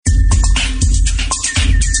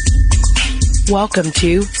Welcome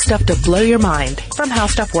to Stuff to Blow Your Mind from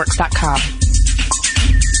HowStuffWorks.com.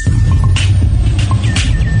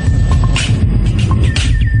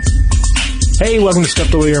 Hey, welcome to Stuff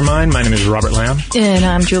to Blow Your Mind. My name is Robert Lamb. And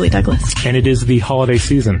I'm Julie Douglas. And it is the holiday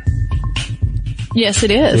season. Yes,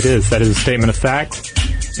 it is. It is. That is a statement of fact.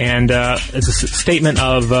 And it's a statement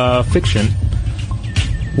of fiction.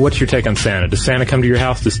 What's your take on Santa? Does Santa come to your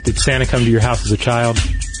house? Did Santa come to your house as a child?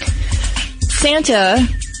 Santa,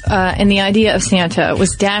 and the idea of Santa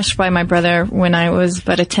was dashed by my brother when I was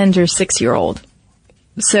but a tender 6-year-old.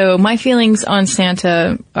 So my feelings on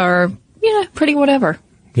Santa are, pretty whatever.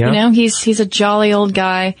 Yeah. He's a jolly old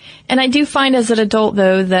guy. And I do find as an adult,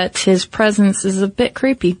 though, that his presence is a bit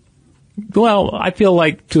creepy. Well, I feel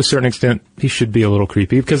like to a certain extent he should be a little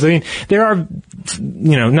creepy because, there are,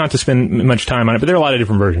 not to spend much time on it, but there are a lot of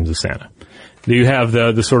different versions of Santa. You have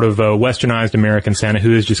the sort of westernized American Santa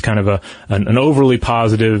who is just kind of an overly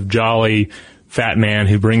positive, jolly, fat man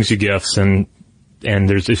who brings you gifts and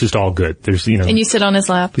it's just all good. And you sit on his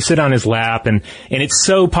lap. You sit on his lap and it's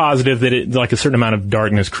so positive that it, like a certain amount of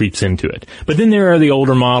darkness creeps into it. But then there are the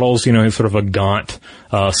older models, sort of a gaunt,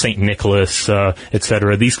 St. Nicholas, et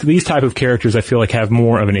cetera. These type of characters I feel like have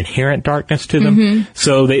more of an inherent darkness to them. Mm-hmm.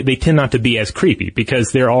 So they tend not to be as creepy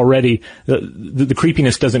because they're already, the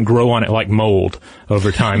creepiness doesn't grow on it like mold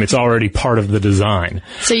over time. It's already part of the design.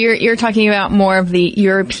 So you're talking about more of the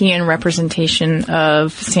European representation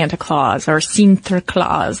of Santa Claus or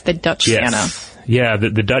Sinterklaas, the Dutch Santa. Yeah, the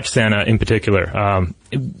Dutch Santa in particular.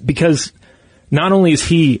 Because not only is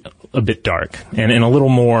he a bit dark and a little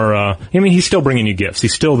more, he's still bringing you gifts.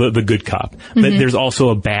 He's still the good cop. But there's also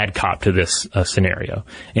a bad cop to this scenario.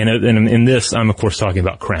 And in this, I'm of course talking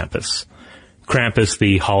about Krampus. Krampus,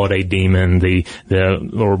 the holiday demon,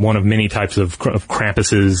 or one of many types of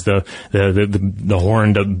Krampuses, the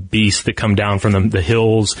horned beasts that come down from the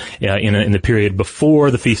hills in the period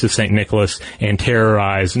before the Feast of St. Nicholas and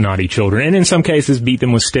terrorize naughty children, and in some cases beat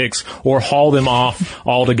them with sticks or haul them off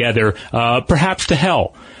altogether, perhaps to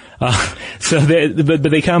hell. But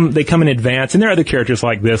they come in advance, and there are other characters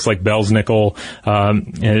like this, like Belsnickel,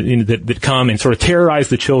 that come and sort of terrorize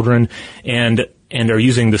the children and are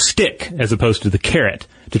using the stick as opposed to the carrot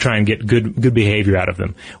to try and get good behavior out of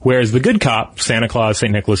them. Whereas the good cop, Santa Claus,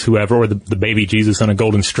 St. Nicholas, whoever, or the baby Jesus on a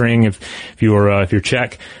golden string, if you're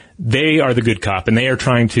Czech, they are the good cop, and they are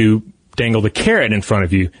trying to dangle the carrot in front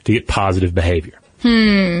of you to get positive behavior.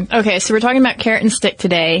 Okay, so we're talking about carrot and stick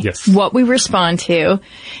today. Yes. What we respond to.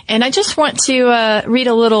 And I just want to read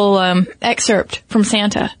a little excerpt from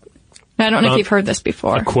Santa. I don't know if you've heard this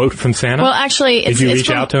before. A quote from Santa? Well, actually, Did you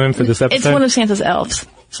reach out to him for this episode? It's one of Santa's elves.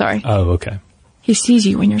 Sorry. Oh, okay. He sees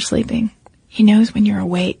you when you're sleeping. He knows when you're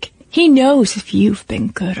awake. He knows if you've been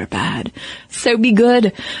good or bad. So be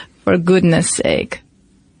good for goodness sake.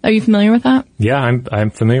 Are you familiar with that? Yeah,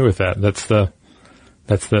 I'm familiar with that. Those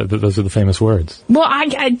are the famous words. Well,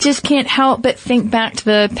 I just can't help but think back to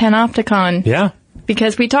the Panopticon. Yeah.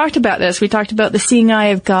 Because we talked about this. We talked about the seeing eye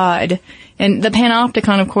of God. And the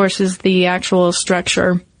Panopticon, of course, is the actual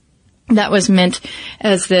structure that was meant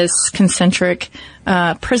as this concentric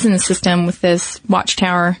prison system with this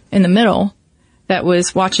watchtower in the middle that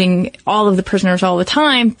was watching all of the prisoners all the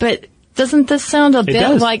time. But doesn't this sound a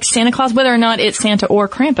bit like Santa Claus, whether or not it's Santa or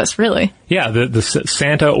Krampus, really? Yeah, the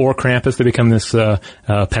Santa or Krampus, they become this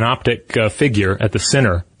panoptic figure at the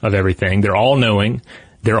center of everything. They're all knowing.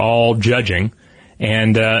 They're all judging.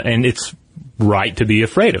 And it's right to be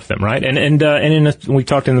afraid of them, right? We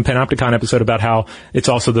talked in the Panopticon episode about how it's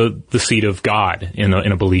also the seat of God in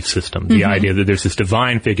a belief system. The idea that there's this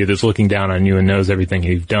divine figure that's looking down on you and knows everything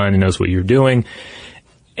you've done and knows what you're doing.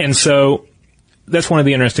 And so that's one of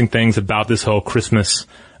the interesting things about this whole Christmas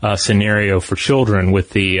scenario for children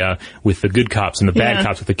with the good cops and the bad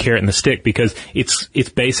cops with the carrot and the stick, because it's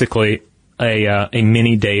basically a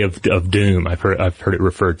mini day of doom. I've heard it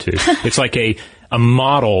referred to. It's like a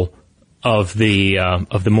model of the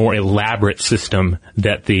more elaborate system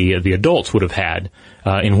that the adults would have had,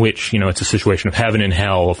 in which, it's a situation of heaven and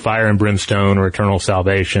hell, of fire and brimstone or eternal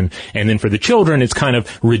salvation. And then for the children, it's kind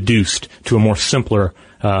of reduced to a more simpler,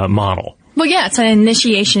 model. Well, yeah, it's an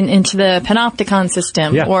initiation into the Panopticon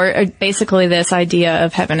system, or basically this idea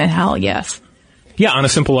of heaven and hell, yes. Yeah, on a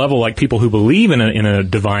simple level, like people who believe in a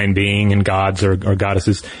divine being and gods or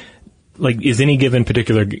goddesses, like, is any given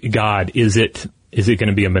particular god, is it going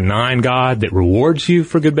to be a benign God that rewards you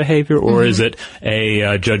for good behavior, or is it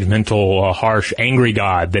a judgmental, harsh, angry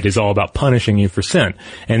God that is all about punishing you for sin?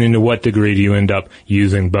 And then to what degree do you end up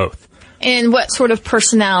using both? And what sort of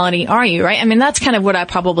personality are you, right? I mean, that's kind of what I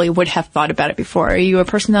probably would have thought about it before. Are you a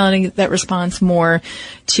personality that responds more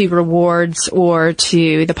to rewards or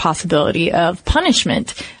to the possibility of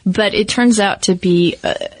punishment? But it turns out to be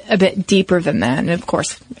a bit deeper than that. And of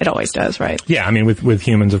course, it always does, right? Yeah, I mean, with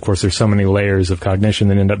humans, of course, there's so many layers of cognition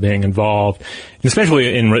that end up being involved,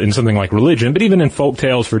 especially in something like religion, but even in folk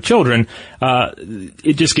tales for children,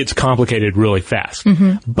 it just gets complicated really fast.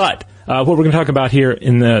 But what we're going to talk about here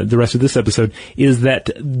in the rest of this episode is that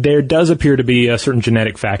there does appear to be certain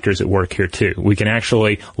genetic factors at work here too. We can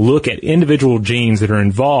actually look at individual genes that are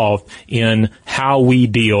involved in how we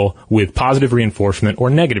deal with positive reinforcement or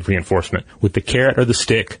negative reinforcement, with the carrot or the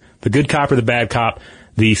stick, the good cop or the bad cop,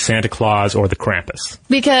 the Santa Claus or the Krampus.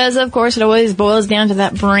 Because, of course, it always boils down to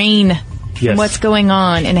that brain. Yes. What's going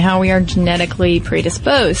on and how we are genetically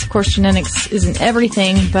predisposed. Of course, genetics isn't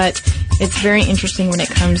everything, but it's very interesting when it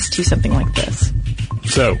comes to something like this.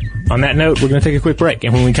 So, on that note, we're going to take a quick break.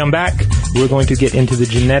 And when we come back, we're going to get into the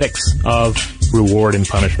genetics of reward and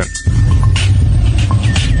punishment.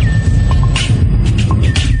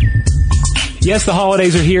 Yes, the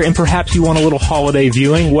holidays are here, and perhaps you want a little holiday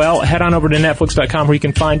viewing. Well, head on over to Netflix.com where you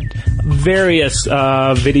can find various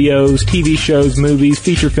videos, TV shows, movies,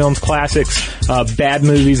 feature films, classics, bad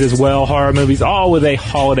movies as well, horror movies, all with a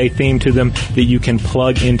holiday theme to them that you can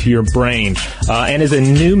plug into your brain. And as a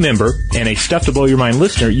new member and a Stuff to Blow Your Mind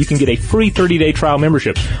listener, you can get a free 30-day trial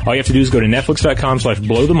membership. All you have to do is go to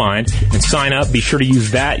Netflix.com/blowthemind and sign up. Be sure to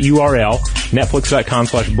use that URL,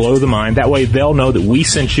 Netflix.com/blowthemind. That way they'll know that we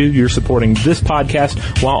sent you. You're supporting this podcast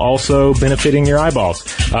while also benefiting your eyeballs.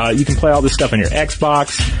 You can play all this stuff on your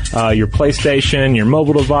Xbox, your PlayStation, your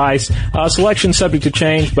mobile device. Selection subject to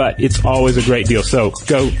change, but it's always a great deal. So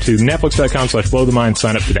go to Netflix.com/blowthemind,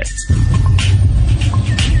 sign up today.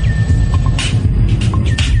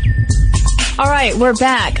 All right, we're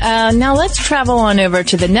back. Now let's travel on over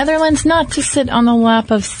to the Netherlands, not to sit on the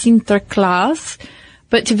lap of Sinterklaas,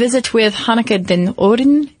 but to visit with Hanneke den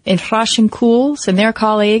Ouden and Fraschen Koels and their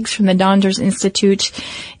colleagues from the Donders Institute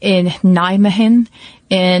in Nijmegen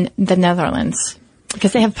in the Netherlands,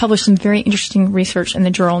 because they have published some very interesting research in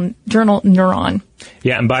the journal Neuron.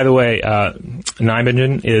 Yeah, and by the way,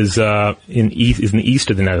 Nijmegen is in the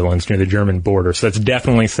east of the Netherlands, near the German border. So that's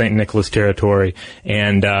definitely St. Nicholas territory,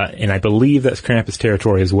 and I believe that's Krampus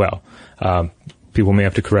territory as well. People may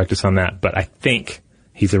have to correct us on that, but I think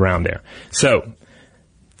he's around there. So,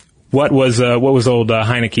 what was old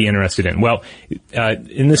Heineke interested in? Well,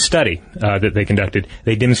 in this study that they conducted,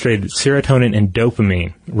 they demonstrated that serotonin and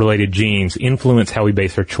dopamine related genes influence how we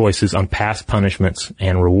base our choices on past punishments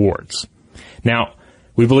and rewards. Now,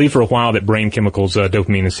 we believe for a while that brain chemicals,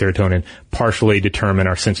 dopamine and serotonin, partially determine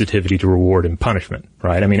our sensitivity to reward and punishment,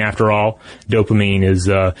 right? I mean, after all, dopamine is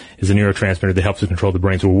a neurotransmitter that helps us control the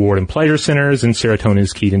brain's reward and pleasure centers, and serotonin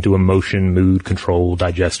is keyed into emotion, mood, control,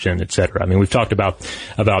 digestion, etc. I mean, we've talked about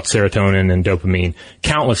serotonin and dopamine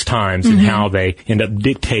countless times and how they end up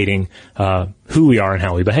dictating who we are and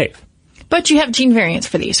how we behave. But you have gene variants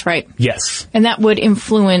for these, right? Yes. And that would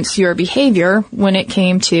influence your behavior when it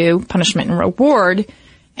came to punishment and reward.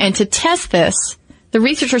 And to test this, the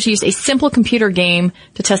researchers used a simple computer game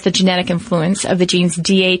to test the genetic influence of the genes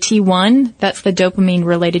DAT1, that's the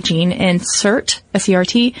dopamine-related gene, and SERT,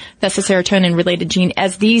 S-E-R-T, that's the serotonin-related gene,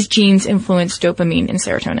 as these genes influence dopamine and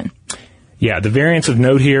serotonin. Yeah, the variants of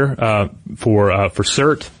note here for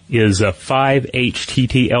SERT is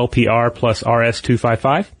 5-HTT-LPR plus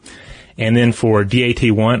RS255. And then for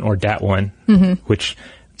DAT1 or DAT1, which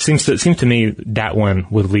seems to me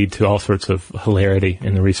DAT1 would lead to all sorts of hilarity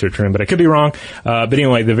in the research room, but I could be wrong. But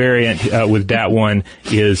anyway, the variant with DAT1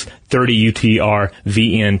 is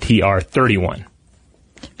 30UTR-VNTR31.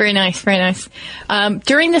 Very nice, very nice.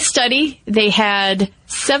 During the study, they had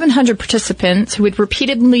 700 participants who would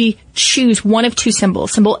repeatedly choose one of two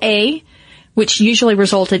symbols. Symbol A, which usually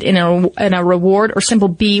resulted in a reward, or symbol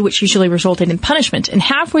B, which usually resulted in punishment. And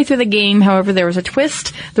halfway through the game, however, there was a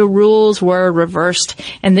twist. The rules were reversed,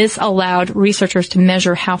 and this allowed researchers to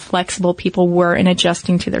measure how flexible people were in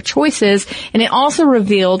adjusting to their choices. And it also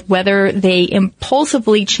revealed whether they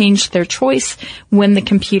impulsively changed their choice when the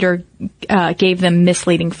computer gave them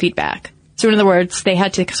misleading feedback. So in other words, they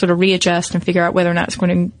had to sort of readjust and figure out whether or not it's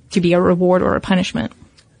going to be a reward or a punishment.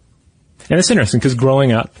 And it's interesting because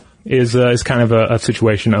growing up is kind of a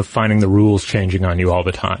situation of finding the rules changing on you all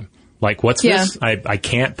the time. Like, what's this? I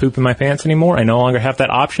can't poop in my pants anymore. I no longer have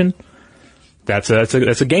that option. That's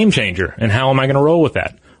a game changer. And how am I going to roll with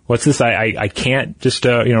that? What's this? I can't just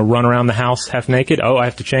run around the house half naked. Oh, I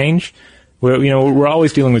have to change. We're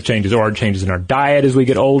always dealing with changes, or changes in our diet as we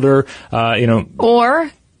get older.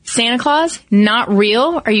 Or Santa Claus, not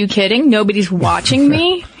real. Are you kidding? Nobody's watching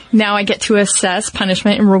me. Now I get to assess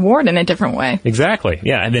punishment and reward in a different way. Exactly.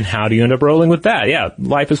 Yeah. And then how do you end up rolling with that? Yeah.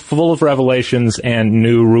 Life is full of revelations and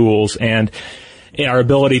new rules, and our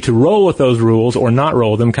ability to roll with those rules or not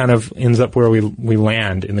roll with them kind of ends up where we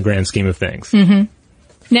land in the grand scheme of things. Mm-hmm.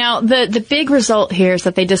 Now, the big result here is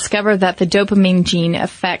that they discover that the dopamine gene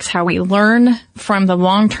affects how we learn from the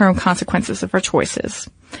long-term consequences of our choices,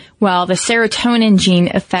 while the serotonin gene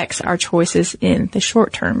affects our choices in the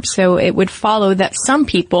short term. So it would follow that some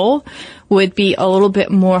people would be a little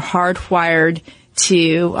bit more hardwired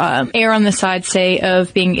to err on the side, say,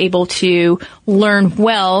 of being able to learn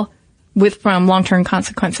well from long-term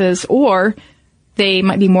consequences, or they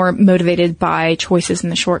might be more motivated by choices in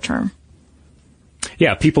the short term.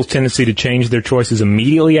 Yeah, people's tendency to change their choices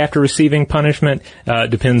immediately after receiving punishment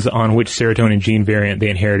depends on which serotonin gene variant they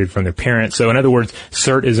inherited from their parents. So in other words,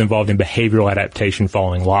 SERT is involved in behavioral adaptation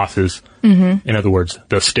following losses. Mm-hmm. In other words,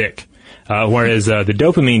 the stick. Whereas the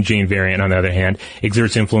dopamine gene variant, on the other hand,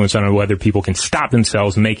 exerts influence on whether people can stop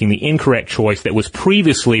themselves making the incorrect choice that was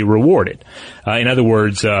previously rewarded. In other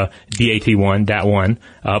words, DAT1,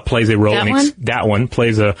 DAT1, plays a role DAT1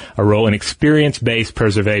 plays a role in experience-based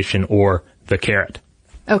preservation, or the carrot.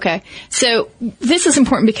 Okay. So this is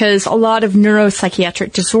important because a lot of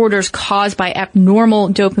neuropsychiatric disorders caused by abnormal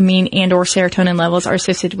dopamine and or serotonin levels are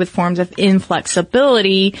associated with forms of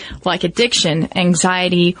inflexibility like addiction,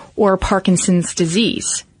 anxiety, or Parkinson's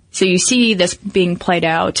disease. So you see this being played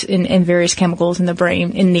out in various chemicals in the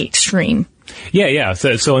brain in the extreme. Yeah.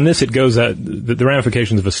 So in this, it goes, the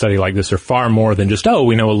ramifications of a study like this are far more than just,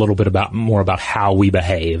 we know a little bit more about how we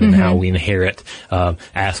behave and how we inherit,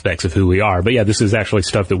 aspects of who we are. But yeah, this is actually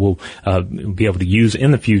stuff that we'll, be able to use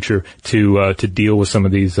in the future to deal with some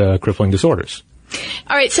of these, crippling disorders.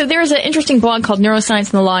 All right, so there's an interesting blog called Neuroscience and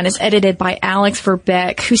the Law, and it's edited by Alex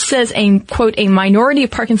Verbeck, who says, quote, a minority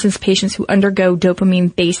of Parkinson's patients who undergo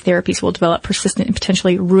dopamine-based therapies will develop persistent and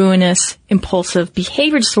potentially ruinous impulsive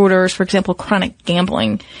behavior disorders, for example, chronic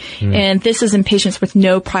gambling. And this is in patients with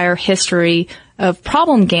no prior history of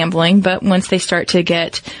problem gambling, but once they start to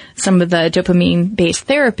get some of the dopamine-based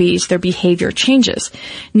therapies, their behavior changes.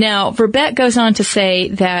 Now, Verbeck goes on to say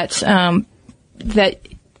that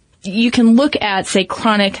you can look at, say,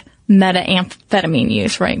 chronic methamphetamine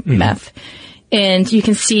use, right? Mm-hmm. Meth. And you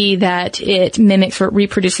can see that it mimics or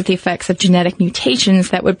reproduces the effects of genetic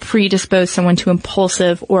mutations that would predispose someone to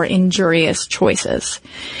impulsive or injurious choices.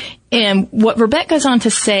 And what Verbeck goes on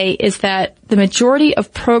to say is that the majority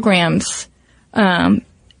of programs have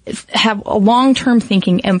a long-term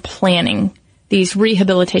thinking and planning, these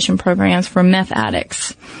rehabilitation programs for meth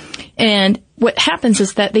addicts. And what happens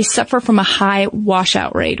is that they suffer from a high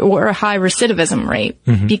washout rate or a high recidivism rate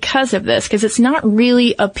because of this, because it's not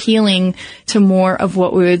really appealing to more of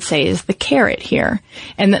what we would say is the carrot here.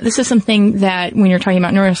 And that this is something that when you're talking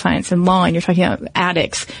about neuroscience and law and you're talking about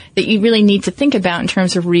addicts, that you really need to think about in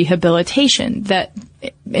terms of rehabilitation, that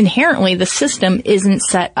inherently the system isn't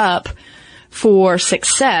set up for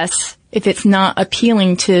success if it's not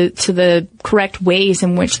appealing to the correct ways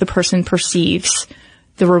in which the person perceives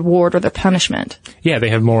the reward or the punishment. Yeah, they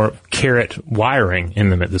have more carrot wiring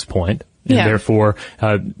in them at this point. And therefore,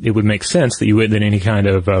 it would make sense that that any kind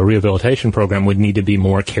of rehabilitation program would need to be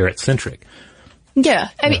more carrot-centric. Yeah.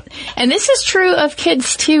 I mean, and this is true of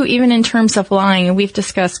kids too, even in terms of lying. And we've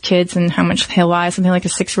discussed kids and how much they lie. Something like a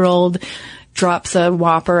 6-year-old drops a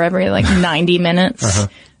Whopper every 90 minutes.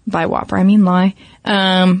 By Whopper, I mean lie.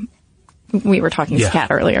 We were talking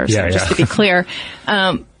scat earlier, so just to be clear.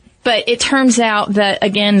 But it turns out that,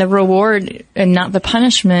 again, the reward and not the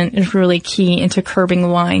punishment is really key into curbing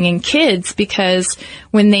lying in kids, because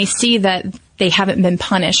when they see that they haven't been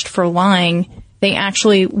punished for lying, they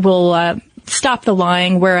actually will stop the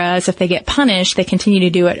lying, whereas if they get punished, they continue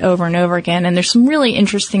to do it over and over again. And there's some really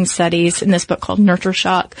interesting studies in this book called Nurture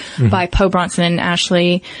Shock by Poe Bronson and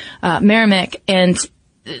Ashley Merrimack, and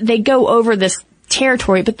they go over this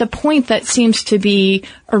territory, but the point that seems to be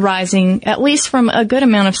arising, at least from a good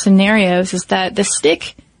amount of scenarios, is that the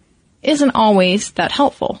stick isn't always that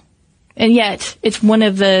helpful. And yet, it's one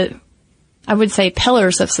of the, I would say,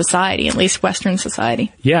 pillars of society, at least Western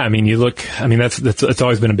society. Yeah, that's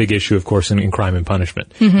always been a big issue, of course, in crime and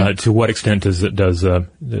punishment. To what extent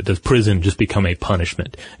does prison just become a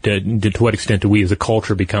punishment? To what extent do we as a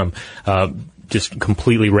culture become just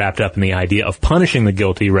completely wrapped up in the idea of punishing the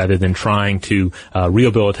guilty rather than trying to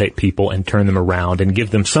rehabilitate people and turn them around and give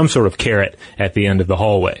them some sort of carrot at the end of the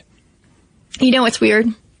hallway? You know what's weird?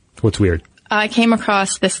 What's weird? I came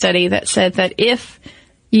across this study that said that if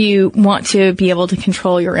you want to be able to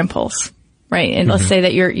control your impulse, right? And let's say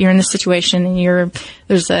that you're in this situation and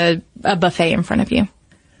there's a buffet in front of you.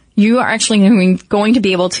 You are actually going to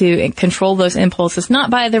be able to control those impulses, not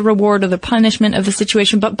by the reward or the punishment of the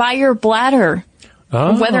situation, but by your bladder,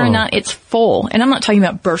 whether or not it's full. And I'm not talking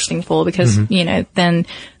about bursting full because, then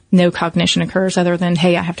no cognition occurs other than,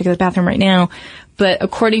 hey, I have to go to the bathroom right now. But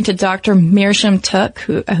according to Dr. Meerschaum Tuck,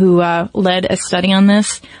 who led a study on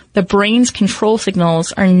this, the brain's control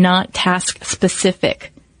signals are not task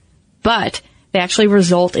specific, but they actually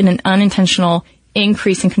result in an unintentional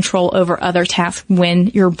increase in control over other tasks when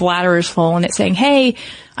your bladder is full and it's saying, hey,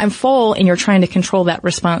 I'm full, and you're trying to control that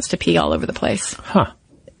response to pee all over the place. Huh.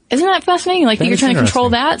 Isn't that fascinating? Like, you're trying to control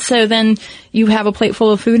that, so then you have a plate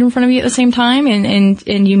full of food in front of you at the same time,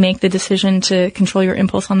 and you make the decision to control your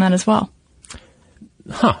impulse on that as well.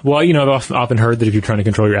 Huh. Well, I've often heard that if you're trying to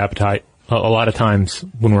control your appetite, a lot of times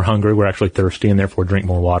when we're hungry, we're actually thirsty and therefore drink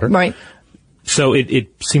more water. Right. So it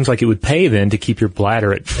seems like it would pay then to keep your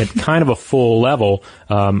bladder at kind of a full level,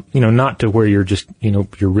 not to where you're just,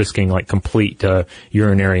 you're risking like complete,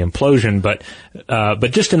 urinary implosion, but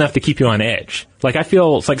just enough to keep you on edge. Like, I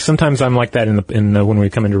feel it's like sometimes I'm like that when we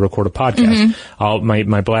come in to record a podcast.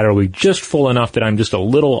 My bladder will be just full enough that I'm just a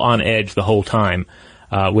little on edge the whole time,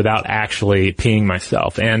 without actually peeing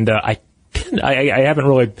myself. And, I haven't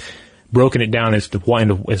really broken it down as to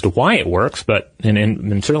why it works, but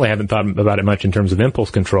and certainly haven't thought about it much in terms of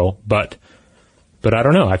impulse control. But I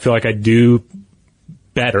don't know. I feel like I do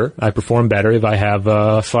better. I perform better if I have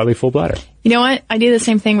a slightly full bladder. You know what? I do the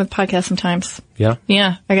same thing with podcasts sometimes. Yeah?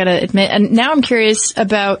 Yeah, I gotta admit. And now I'm curious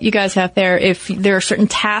about you guys out there, if there are certain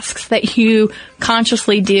tasks that you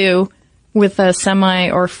consciously do with a semi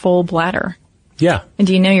or full bladder. Yeah. And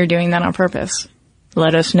do you know you're doing that on purpose?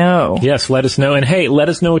 Let us know. Yes, let us know. And hey, let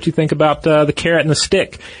us know what you think about the carrot and the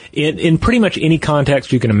stick in pretty much any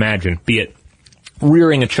context you can imagine, be it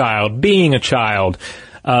rearing a child, being a child,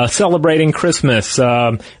 celebrating Christmas,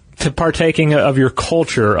 partaking of your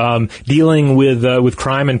culture, dealing with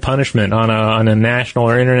crime and punishment on a national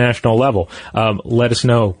or international level. Let us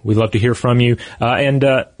know. We'd love to hear from you. And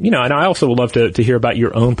I also would love to hear about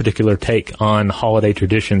your own particular take on holiday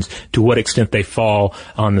traditions, to what extent they fall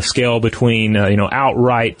on the scale between,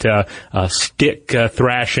 outright, stick,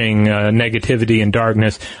 thrashing, negativity and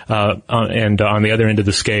darkness, and on the other end of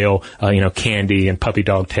the scale, candy and puppy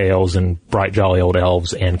dog tails and bright jolly old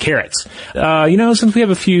elves and carrots. Since we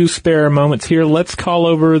have a few spare moments here, let's call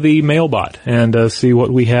over the mailbot and see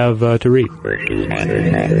what we have to read.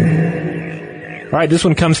 All right, this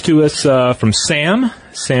one comes to us from Sam.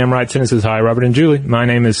 Sam writes in and says, "Hi, Robert and Julie. My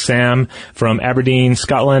name is Sam from Aberdeen,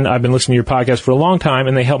 Scotland. I've been listening to your podcast for a long time,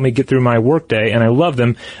 and they help me get through my workday, and I love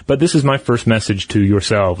them, but this is my first message to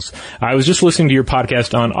yourselves. I was just listening to your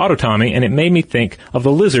podcast on Autotomy, and it made me think of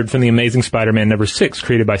the lizard from The Amazing Spider-Man number 6,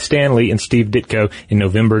 created by Stan Lee and Steve Ditko in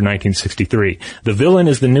November 1963. The villain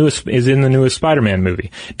is in the newest Spider-Man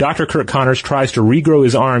movie. Dr. Kirk Connors tries to regrow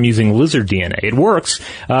his arm using lizard DNA. It works,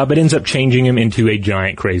 but ends up changing him into a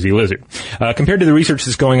giant crazy lizard. Compared to the research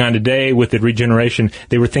that's going on today with the regeneration,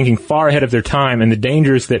 they were thinking far ahead of their time and the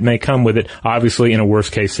dangers that may come with it, obviously in a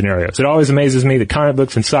worst case scenario. So it always amazes me that comic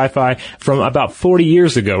books and sci-fi from about 40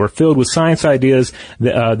 years ago are filled with science ideas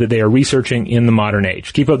that they are researching in the modern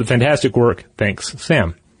age. Keep up the fantastic work. Thanks,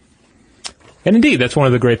 Sam." And indeed, that's one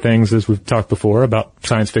of the great things, as we've talked before about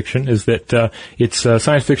science fiction, is that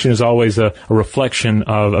science fiction is always a reflection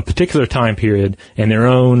of a particular time period and their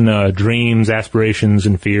own dreams, aspirations,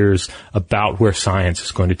 and fears about where science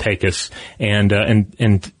is going to take us. And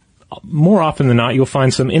more often than not, you'll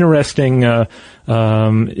find some interesting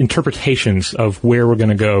interpretations of where we're going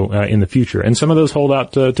to go in the future, and some of those hold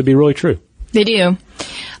out to be really true. They do.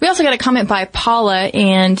 We also got a comment by Paula,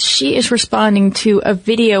 and she is responding to a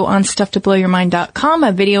video on StuffToBlowYourMind.com,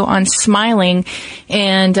 a video on smiling,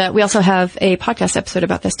 and we also have a podcast episode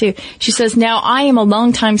about this too. She says, "Now, I am a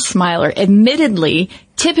longtime smiler, admittedly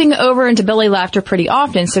tipping over into belly laughter pretty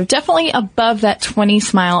often, so definitely above that 20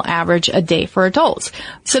 smile average a day for adults."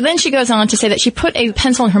 So then she goes on to say that she put a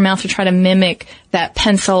pencil in her mouth to try to mimic that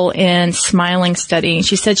pencil and smiling study.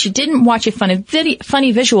 She said she didn't watch a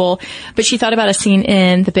funny visual, but she thought about a scene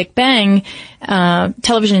in The Big Bang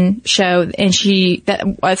television show, and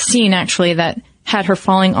a scene actually that had her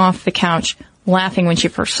falling off the couch laughing when she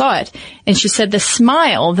first saw it. And she said the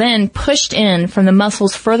smile then pushed in from the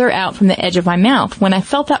muscles further out from the edge of my mouth. When I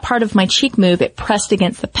felt that part of my cheek move, it pressed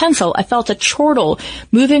against the pencil. I felt a chortle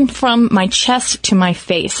moving from my chest to my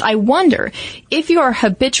face. I wonder if you are a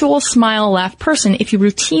habitual smile laugh person, if you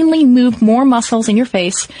routinely move more muscles in your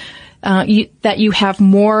face, that you have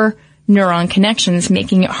more neuron connections,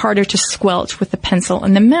 making it harder to squelch with the pencil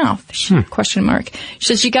in the mouth. Question mark. She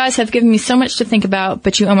says, you guys have given me so much to think about,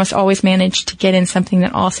 but you almost always manage to get in something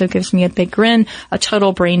that also gives me a big grin, a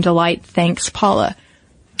total brain delight. Thanks, Paula.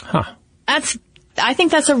 I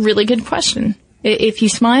think that's a really good question. If you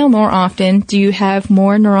smile more often, do you have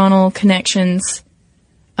more neuronal connections?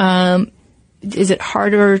 Is it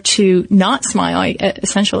harder to not smile,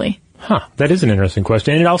 essentially? That is an interesting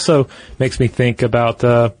question. And it also makes me think about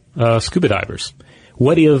scuba divers.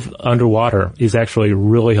 What if underwater is actually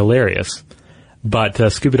really hilarious,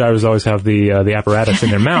 but scuba divers always have the apparatus in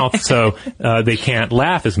their mouth, so they can't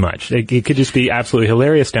laugh as much. It could just be absolutely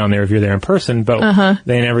hilarious down there if you're there in person, but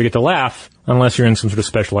they never get to laugh unless you're in some sort of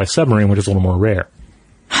specialized submarine, which is a little more rare.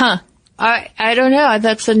 I don't know.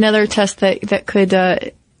 That's another test that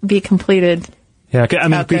could be completed. Yeah, I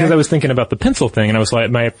mean, because I was thinking about the pencil thing, and I was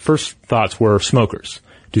like, my first thoughts were smokers.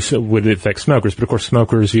 Would it affect smokers? But of course,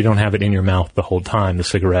 smokers, you don't have it in your mouth the whole time, the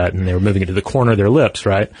cigarette, and they were moving it to the corner of their lips,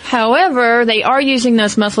 right? However, they are using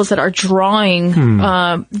those muscles that are drawing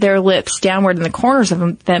their lips downward and the corners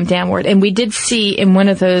of them downward. And we did see in one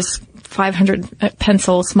of those 500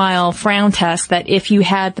 pencil smile frown tests that if you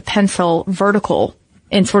had the pencil vertical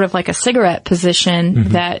in sort of like a cigarette position,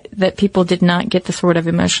 that people did not get the sort of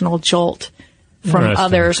emotional jolt from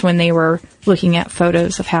others when they were looking at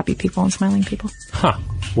photos of happy people and smiling people.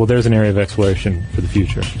 Well, there's an area of exploration for the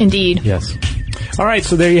future. Indeed. Yes. All right,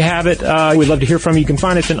 so there you have it. We'd love to hear from you. You can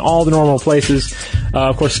find us in all the normal places.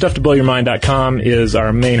 Of course, stufftoblowyourmind.com is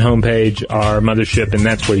our main homepage, our mothership, and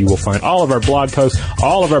that's where you will find all of our blog posts,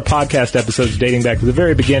 all of our podcast episodes dating back to the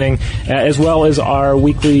very beginning, as well as our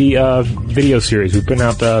weekly video series. We've been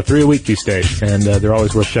out 3 a week these days, and they're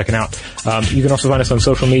always worth checking out. You can also find us on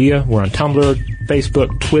social media. We're on Tumblr,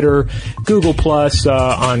 Facebook, Twitter, Google+,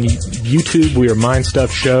 on YouTube. We are Mind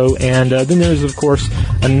Stuff Show, and then there's, of course,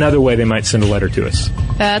 another way they might send a letter to us.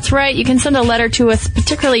 That's right. You can send a letter to us,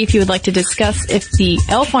 particularly if you would like to discuss if the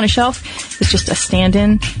elf on a shelf is just a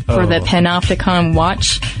stand-in for the Panopticon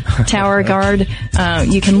Watch Tower Guard.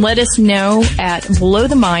 You can let us know at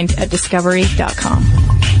blowthemind@discovery.com.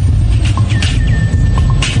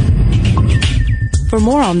 For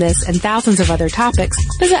more on this and thousands of other topics,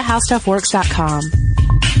 visit howstuffworks.com.